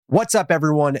What's up,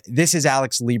 everyone? This is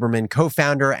Alex Lieberman,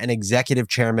 co-founder and executive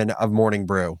chairman of Morning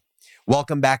Brew.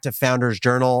 Welcome back to Founders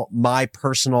Journal, my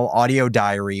personal audio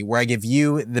diary, where I give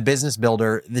you, the business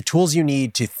builder, the tools you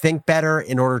need to think better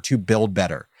in order to build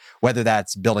better, whether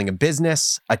that's building a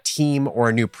business, a team, or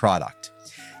a new product.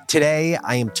 Today,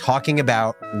 I am talking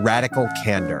about radical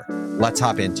candor. Let's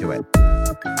hop into it.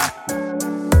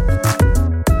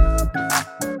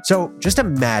 So just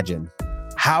imagine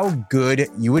how good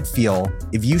you would feel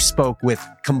if you spoke with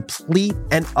complete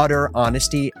and utter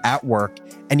honesty at work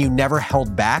and you never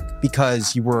held back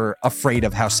because you were afraid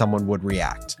of how someone would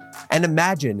react. And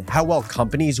imagine how well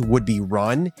companies would be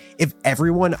run if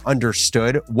everyone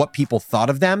understood what people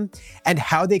thought of them and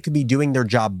how they could be doing their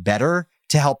job better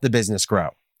to help the business grow.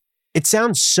 It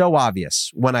sounds so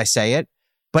obvious when I say it,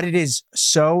 but it is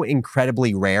so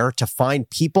incredibly rare to find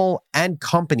people and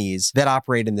companies that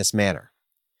operate in this manner.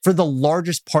 For the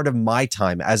largest part of my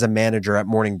time as a manager at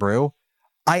Morning Brew,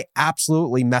 I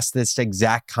absolutely messed this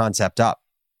exact concept up.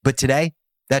 But today,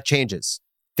 that changes.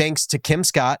 Thanks to Kim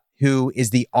Scott, who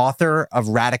is the author of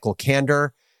Radical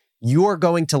Candor, you are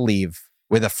going to leave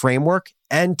with a framework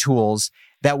and tools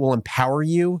that will empower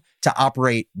you to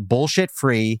operate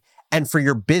bullshit-free and for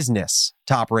your business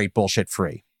to operate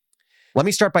bullshit-free. Let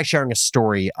me start by sharing a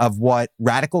story of what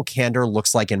radical candor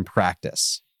looks like in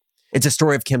practice. It's a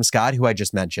story of Kim Scott, who I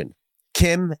just mentioned.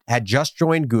 Kim had just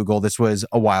joined Google. This was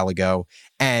a while ago,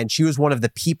 and she was one of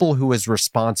the people who was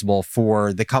responsible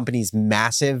for the company's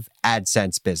massive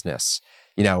AdSense business.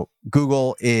 You know,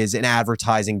 Google is an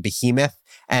advertising behemoth,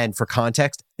 and for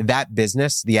context, that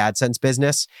business, the AdSense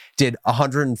business, did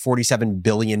 $147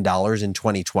 billion in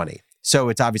 2020. So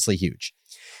it's obviously huge.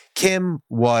 Kim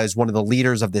was one of the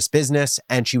leaders of this business,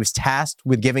 and she was tasked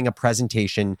with giving a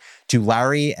presentation to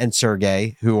Larry and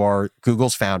Sergey, who are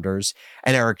Google's founders,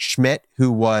 and Eric Schmidt,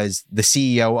 who was the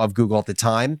CEO of Google at the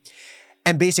time.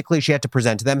 And basically, she had to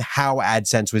present to them how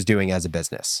AdSense was doing as a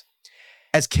business.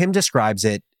 As Kim describes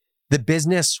it, the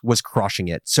business was crushing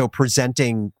it, so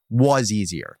presenting was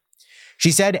easier.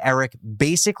 She said Eric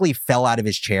basically fell out of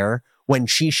his chair when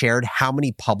she shared how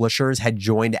many publishers had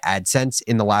joined AdSense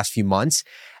in the last few months.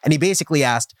 And he basically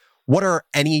asked, what are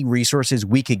any resources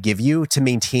we could give you to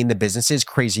maintain the business's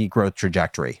crazy growth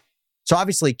trajectory? So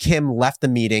obviously, Kim left the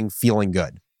meeting feeling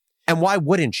good. And why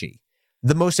wouldn't she?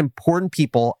 The most important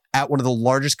people at one of the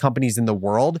largest companies in the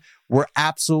world were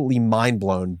absolutely mind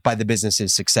blown by the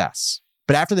business's success.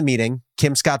 But after the meeting,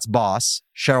 Kim Scott's boss,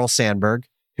 Sheryl Sandberg,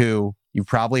 who you've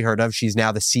probably heard of, she's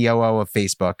now the COO of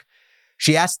Facebook,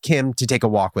 she asked Kim to take a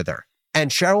walk with her. And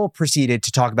Sheryl proceeded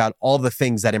to talk about all the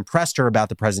things that impressed her about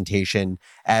the presentation,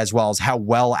 as well as how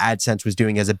well AdSense was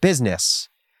doing as a business.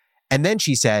 And then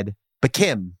she said, but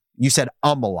Kim, you said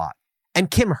a lot.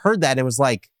 And Kim heard that and was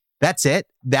like, that's it?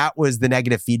 That was the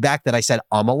negative feedback, that I said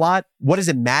a lot? What does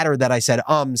it matter that I said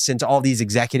since all these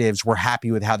executives were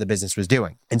happy with how the business was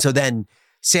doing? And so then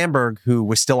Sandberg, who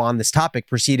was still on this topic,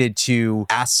 proceeded to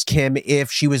ask Kim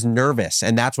if she was nervous.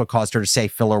 And that's what caused her to say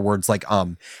filler words like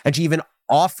And she even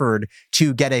offered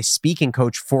to get a speaking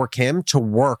coach for Kim to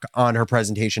work on her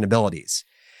presentation abilities.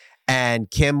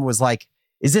 And Kim was like,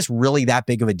 is this really that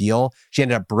big of a deal? She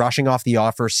ended up brushing off the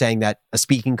offer, saying that a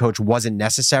speaking coach wasn't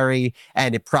necessary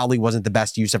and it probably wasn't the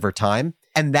best use of her time.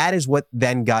 And that is what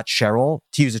then got Sheryl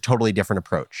to use a totally different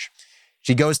approach.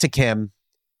 She goes to Kim,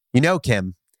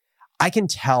 Kim, I can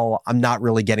tell I'm not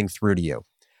really getting through to you.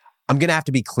 I'm going to have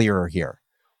to be clearer here.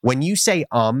 When you say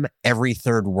every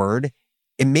third word,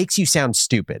 it makes you sound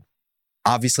stupid.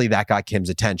 Obviously, that got Kim's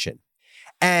attention.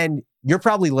 And you're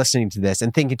probably listening to this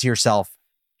and thinking to yourself,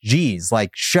 geez,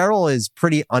 like Sheryl is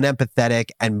pretty unempathetic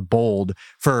and bold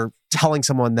for telling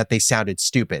someone that they sounded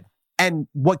stupid. And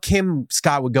what Kim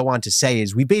Scott would go on to say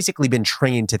is, we've basically been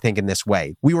trained to think in this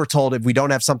way. We were told if we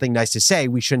don't have something nice to say,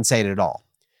 we shouldn't say it at all.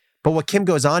 But what Kim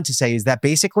goes on to say is that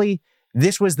basically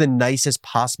this was the nicest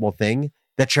possible thing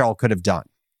that Sheryl could have done.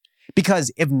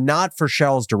 Because if not for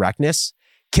Sheryl's directness,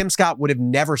 Kim Scott would have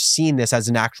never seen this as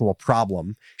an actual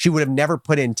problem. She would have never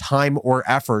put in time or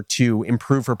effort to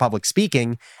improve her public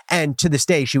speaking. And to this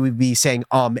day, she would be saying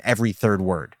every third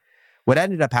word. What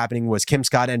ended up happening was Kim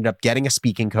Scott ended up getting a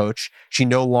speaking coach. She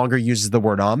no longer uses the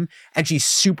word and she's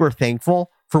super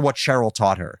thankful for what Sheryl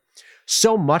taught her.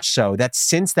 So much so that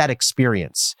since that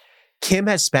experience, Kim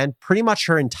has spent pretty much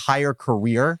her entire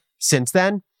career since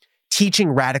then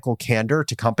teaching radical candor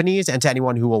to companies and to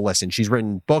anyone who will listen. She's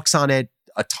written books on it,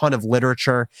 a ton of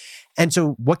literature. And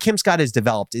so what Kim Scott has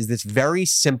developed is this very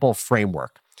simple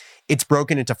framework. It's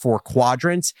broken into 4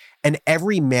 quadrants, and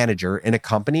every manager in a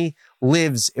company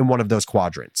lives in one of those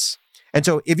quadrants. And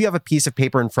so if you have a piece of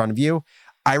paper in front of you,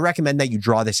 I recommend that you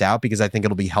draw this out because I think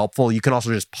it'll be helpful. You can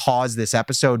also just pause this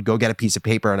episode, go get a piece of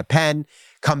paper and a pen,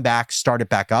 come back, start it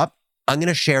back up. I'm going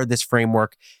to share this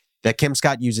framework that Kim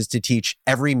Scott uses to teach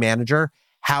every manager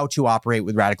how to operate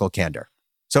with radical candor.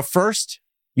 So first,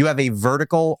 you have a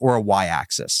vertical or a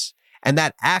y-axis, and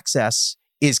that axis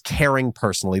is caring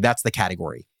personally. That's the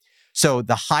category. So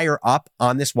the higher up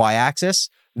on this y-axis,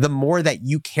 the more that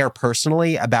you care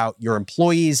personally about your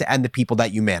employees and the people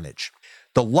that you manage.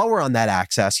 The lower on that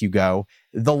axis you go,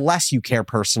 the less you care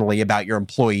personally about your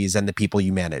employees and the people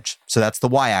you manage. So that's the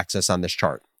y-axis on this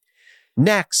chart.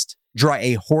 Next, draw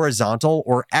a horizontal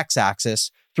or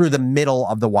x-axis through the middle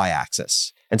of the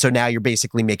y-axis. And so now you're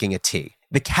basically making a T.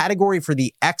 The category for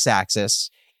the x-axis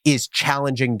is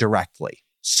challenging directly.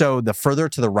 So the further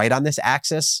to the right on this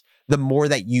axis, the more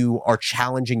that you are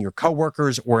challenging your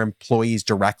coworkers or employees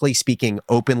directly, speaking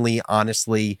openly,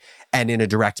 honestly, and in a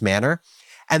direct manner.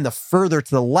 And the further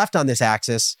to the left on this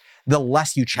axis, the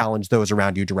less you challenge those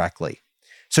around you directly.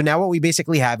 So now what we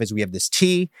basically have is we have this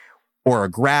T or a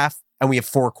graph, and we have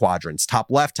 4 quadrants: top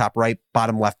left, top right,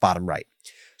 bottom left, bottom right.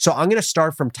 So I'm going to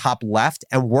start from top left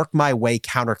and work my way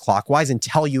counterclockwise and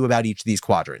tell you about each of these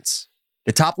quadrants.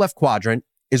 The top left quadrant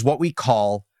is what we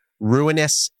call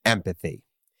ruinous empathy.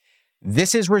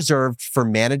 This is reserved for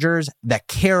managers that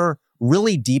care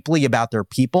really deeply about their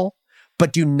people,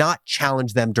 but do not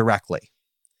challenge them directly.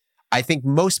 I think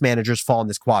most managers fall in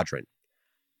this quadrant.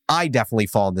 I definitely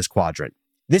fall in this quadrant.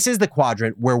 This is the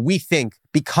quadrant where we think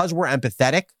because we're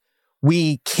empathetic,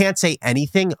 we can't say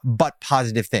anything but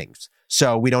positive things.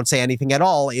 So we don't say anything at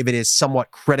all if it is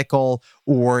somewhat critical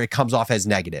or it comes off as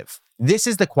negative. This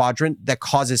is the quadrant that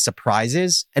causes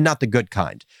surprises and not the good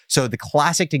kind. So the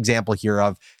classic example here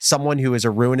of someone who is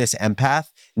a ruinous empath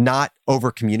not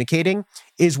over communicating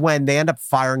is when they end up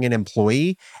firing an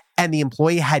employee and the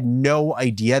employee had no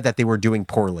idea that they were doing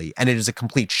poorly, and it is a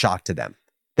complete shock to them.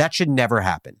 That should never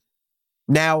happen.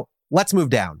 Now, let's move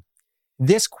down.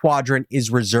 This quadrant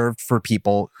is reserved for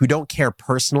people who don't care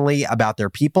personally about their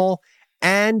people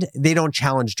and they don't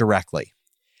challenge directly.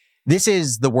 This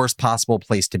is the worst possible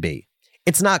place to be.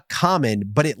 It's not common,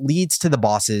 but it leads to the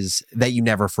bosses that you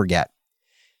never forget.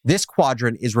 This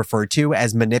quadrant is referred to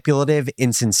as manipulative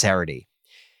insincerity.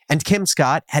 And Kim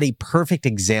Scott had a perfect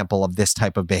example of this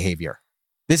type of behavior.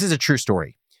 This is a true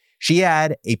story. She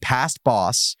had a past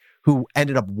boss who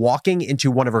ended up walking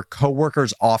into one of her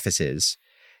coworkers' offices.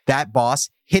 That boss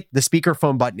hit the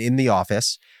speakerphone button in the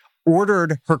office,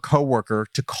 ordered her coworker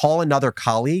to call another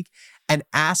colleague and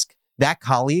ask that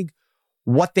colleague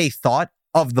what they thought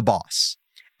of the boss.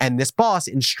 And this boss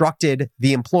instructed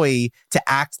the employee to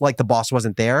act like the boss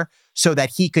wasn't there so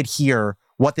that he could hear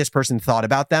what this person thought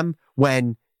about them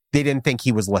when they didn't think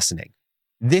he was listening.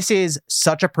 This is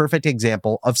such a perfect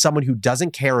example of someone who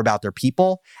doesn't care about their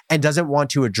people and doesn't want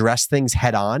to address things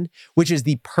head on, which is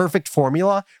the perfect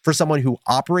formula for someone who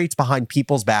operates behind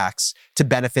people's backs to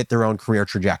benefit their own career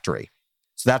trajectory.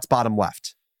 So that's bottom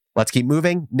left. Let's keep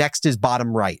moving. Next is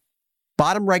bottom right.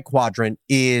 Bottom right quadrant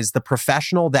is the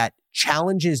professional that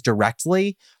challenges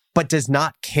directly, but does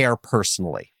not care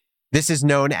personally. This is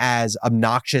known as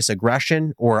obnoxious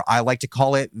aggression, or I like to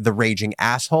call it the raging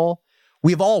asshole.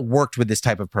 We've all worked with this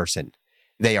type of person.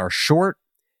 They are short,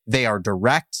 they are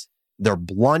direct, they're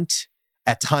blunt,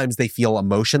 at times they feel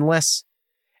emotionless.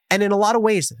 And in a lot of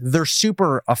ways, they're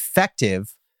super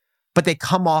effective, but they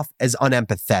come off as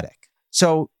unempathetic.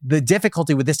 So the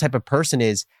difficulty with this type of person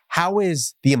is, how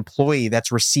is the employee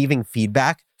that's receiving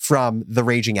feedback from the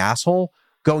raging asshole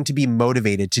going to be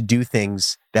motivated to do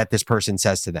things that this person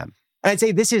says to them? And I'd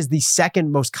say this is the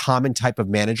second most common type of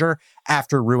manager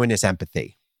after ruinous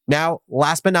empathy. Now,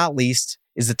 last but not least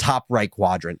is the top right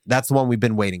quadrant. That's the one we've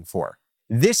been waiting for.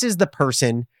 This is the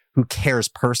person who cares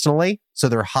personally, so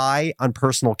they're high on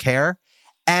personal care,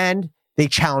 and they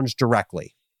challenge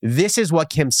directly. This is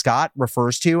what Kim Scott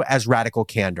refers to as radical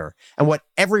candor, and what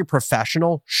every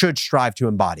professional should strive to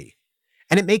embody.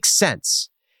 And it makes sense.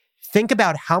 Think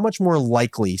about how much more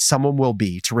likely someone will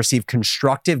be to receive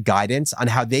constructive guidance on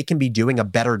how they can be doing a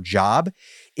better job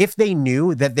if they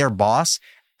knew that their boss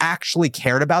actually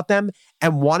cared about them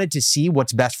and wanted to see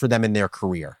what's best for them in their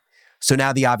career. So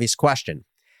now the obvious question: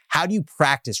 how do you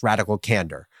practice radical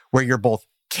candor, where you're both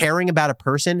caring about a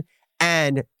person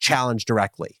and challenge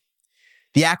directly?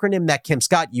 The acronym that Kim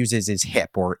Scott uses is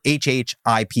HIPP, or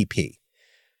HHIPP.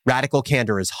 Radical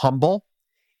candor is humble,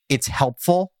 it's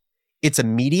helpful, it's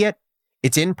immediate,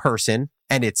 it's in person,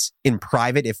 and it's in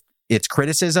private if it's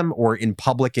criticism, or in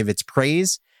public if it's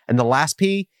praise. And the last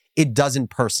P, it doesn't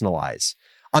personalize.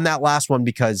 On that last one,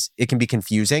 because it can be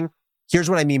confusing, here's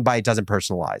what I mean by it doesn't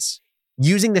personalize.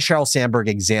 Using the Sheryl Sandberg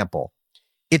example,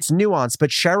 It's nuanced,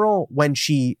 but Cheryl, when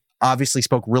she obviously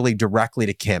spoke really directly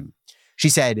to Kim, she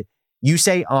said, "You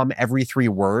say every 3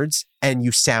 words and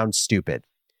you sound stupid."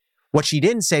 What she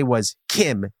didn't say was,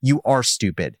 "Kim, you are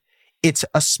stupid." It's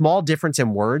a small difference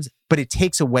in words, but it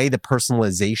takes away the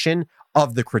personalization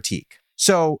of the critique.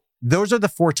 So those are the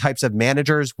 4 types of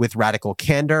managers with radical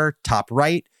candor, top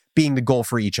right, being the goal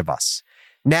for each of us.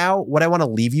 Now, what I want to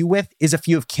leave you with is a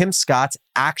few of Kim Scott's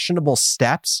actionable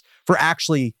steps for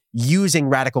actually using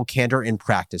radical candor in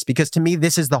practice, because to me,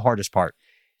 this is the hardest part.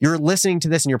 You're listening to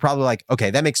this and you're probably like, okay,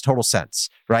 that makes total sense,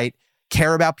 right?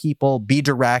 Care about people, be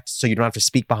direct so you don't have to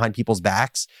speak behind people's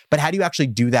backs. But how do you actually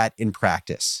do that in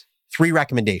practice? 3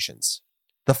 recommendations.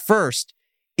 The first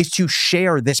is to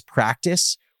share this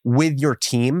practice with your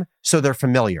team so they're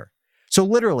familiar. So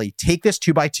literally take this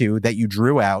 2x2 that you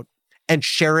drew out and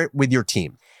share it with your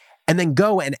team. And then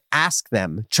go and ask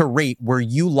them to rate where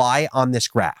you lie on this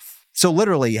graph. So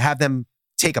literally have them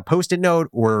take a Post-it note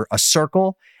or a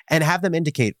circle and have them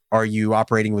indicate, are you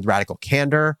operating with radical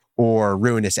candor or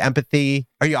ruinous empathy?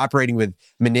 Are you operating with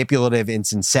manipulative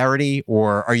insincerity,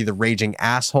 or are you the raging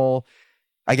asshole?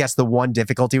 I guess the one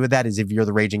difficulty with that is if you're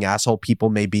the raging asshole, people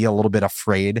may be a little bit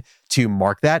afraid to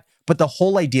mark that. But the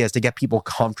whole idea is to get people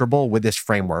comfortable with this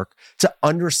framework, to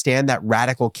understand that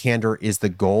radical candor is the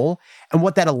goal. And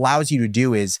what that allows you to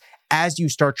do is, as you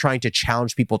start trying to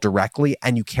challenge people directly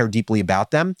and you care deeply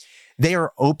about them, they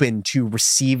are open to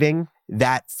receiving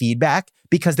that feedback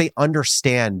because they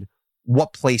understand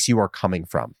what place you are coming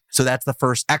from. So that's the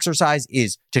first exercise,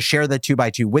 is to share the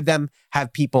 2x2 with them,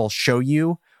 have people show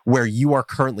you where you are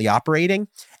currently operating,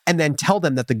 and then tell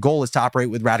them that the goal is to operate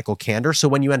with radical candor. So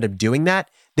when you end up doing that,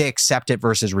 they accept it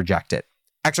versus reject it.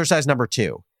 Exercise number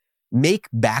 2, make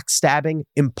backstabbing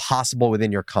impossible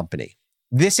within your company.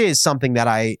 This is something that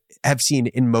I have seen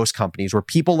in most companies where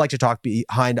people like to talk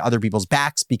behind other people's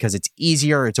backs because it's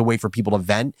easier. It's a way for people to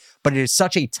vent, but it is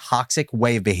such a toxic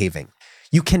way of behaving.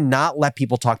 You cannot let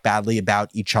people talk badly about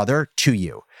each other to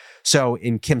you. So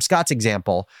in Kim Scott's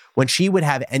example, when she would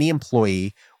have any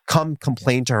employee come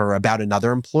complain to her about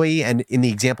another employee, and in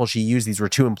the example she used, these were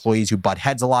 2 employees who butt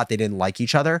heads a lot, they didn't like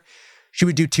each other, she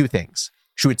would do 2 things.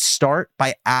 She would start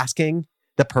by asking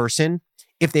the person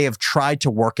if they have tried to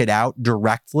work it out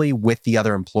directly with the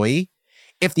other employee.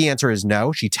 If the answer is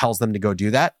no, she tells them to go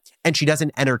do that, and she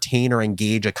doesn't entertain or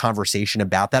engage a conversation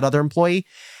about that other employee.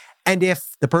 And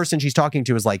if the person she's talking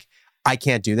to is like, I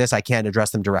can't do this, I can't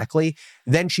address them directly,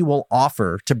 then she will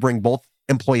offer to bring both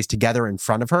employees together in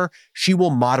front of her. She will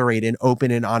moderate an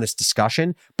open and honest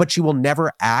discussion, but she will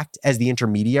never act as the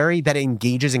intermediary that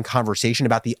engages in conversation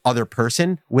about the other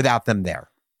person without them there.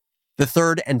 The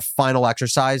third and final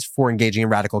exercise for engaging in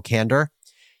radical candor,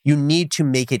 you need to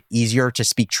make it easier to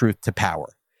speak truth to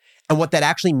power. And what that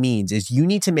actually means is you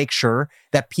need to make sure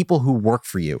that people who work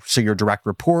for you, so your direct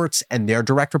reports and their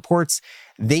direct reports,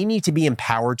 they need to be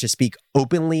empowered to speak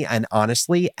openly and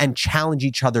honestly and challenge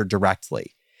each other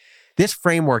directly. This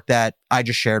framework that I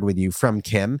just shared with you from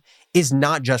Kim is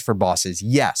not just for bosses.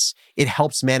 Yes, it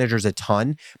helps managers a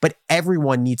ton, but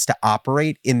everyone needs to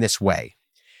operate in this way.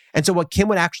 And so what Kim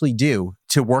would actually do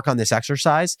to work on this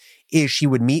exercise is she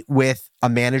would meet with a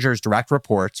manager's direct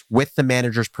reports with the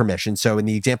manager's permission. So in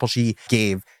the example she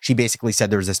gave, she basically said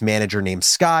there was this manager named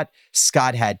Scott.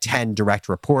 Scott had 10 direct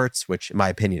reports, which in my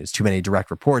opinion is too many direct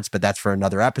reports, but that's for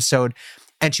another episode.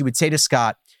 And she would say to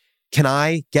Scott, can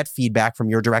I get feedback from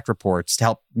your direct reports to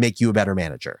help make you a better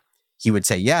manager? He would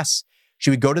say yes. She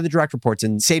would go to the direct reports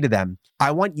and say to them,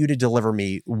 I want you to deliver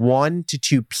me 1 to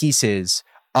 2 pieces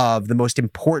of the most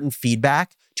important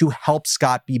feedback to help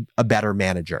Scott be a better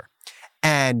manager.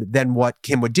 And then what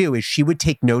Kim would do is she would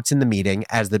take notes in the meeting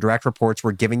as the direct reports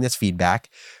were giving this feedback.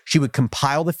 She would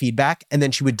compile the feedback and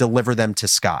then she would deliver them to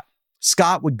Scott.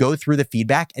 Scott would go through the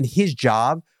feedback and his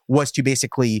job was to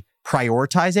basically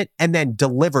prioritize it and then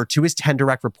deliver to his 10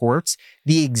 direct reports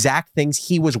the exact things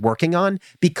he was working on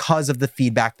because of the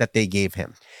feedback that they gave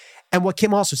him. And what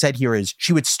Kim also said here is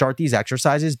she would start these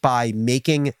exercises by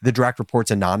making the direct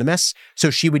reports anonymous. So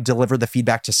she would deliver the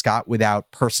feedback to Scott without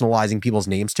personalizing people's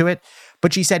names to it.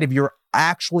 But she said, if you're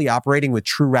actually operating with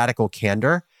true radical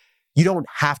candor, you don't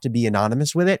have to be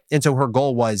anonymous with it. And so her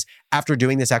goal was, after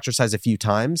doing this exercise a few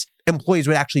times, employees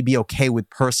would actually be okay with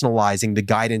personalizing the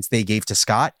guidance they gave to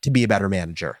Scott to be a better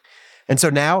manager. And so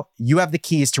now you have the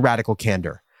keys to radical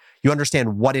candor. You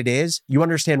understand what it is. You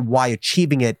understand why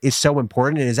achieving it is so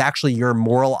important. It is actually your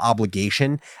moral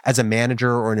obligation as a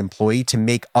manager or an employee to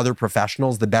make other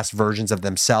professionals the best versions of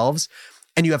themselves.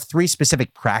 And you have 3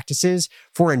 specific practices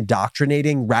for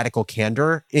indoctrinating radical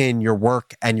candor in your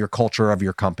work and your culture of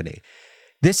your company.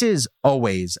 This is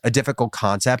always a difficult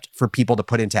concept for people to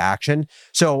put into action.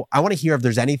 So I want to hear if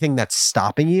there's anything that's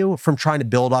stopping you from trying to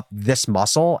build up this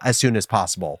muscle as soon as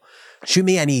possible. Shoot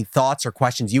me any thoughts or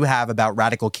questions you have about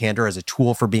Radical Candor as a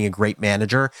tool for being a great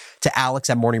manager to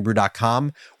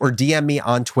alex@morningbrew.com or DM me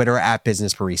on Twitter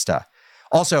 @businessbarista.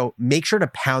 Also, make sure to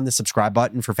pound the subscribe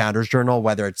button for Founders Journal,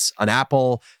 whether it's on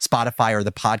Apple, Spotify, or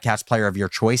the podcast player of your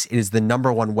choice. It is the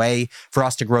number one way for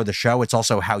us to grow the show. It's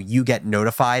also how you get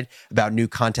notified about new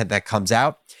content that comes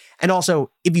out. And also,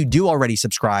 if you do already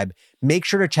subscribe, make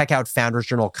sure to check out Founders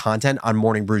Journal content on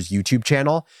Morning Brew's YouTube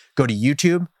channel. Go to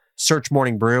YouTube, search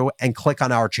Morning Brew, and click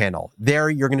on our channel. There,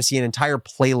 you're going to see an entire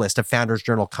playlist of Founders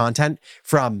Journal content,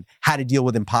 from how to deal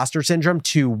with imposter syndrome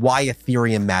to why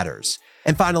Ethereum matters.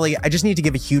 And finally, I just need to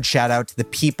give a huge shout out to the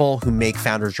people who make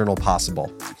Founders Journal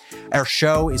possible. Our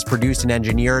show is produced and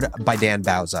engineered by Dan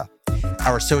Bauza.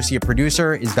 Our associate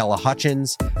producer is Bella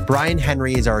Hutchins. Brian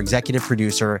Henry is our executive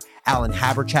producer. Alan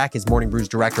Haberchak is Morning Brew's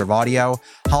director of audio.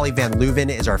 Holly Van Leuven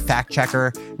is our fact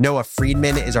checker. Noah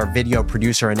Friedman is our video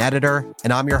producer and editor.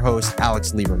 And I'm your host,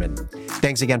 Alex Lieberman.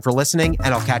 Thanks again for listening,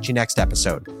 and I'll catch you next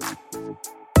episode.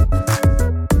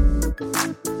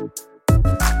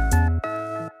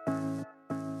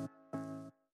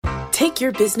 Take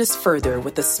your business further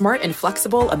with the smart and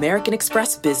flexible American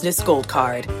Express Business Gold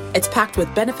Card. It's packed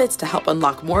with benefits to help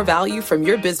unlock more value from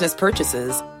your business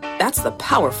purchases. That's the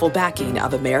powerful backing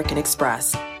of American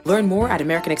Express. Learn more at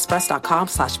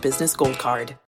americanexpress.com/businessgoldcard.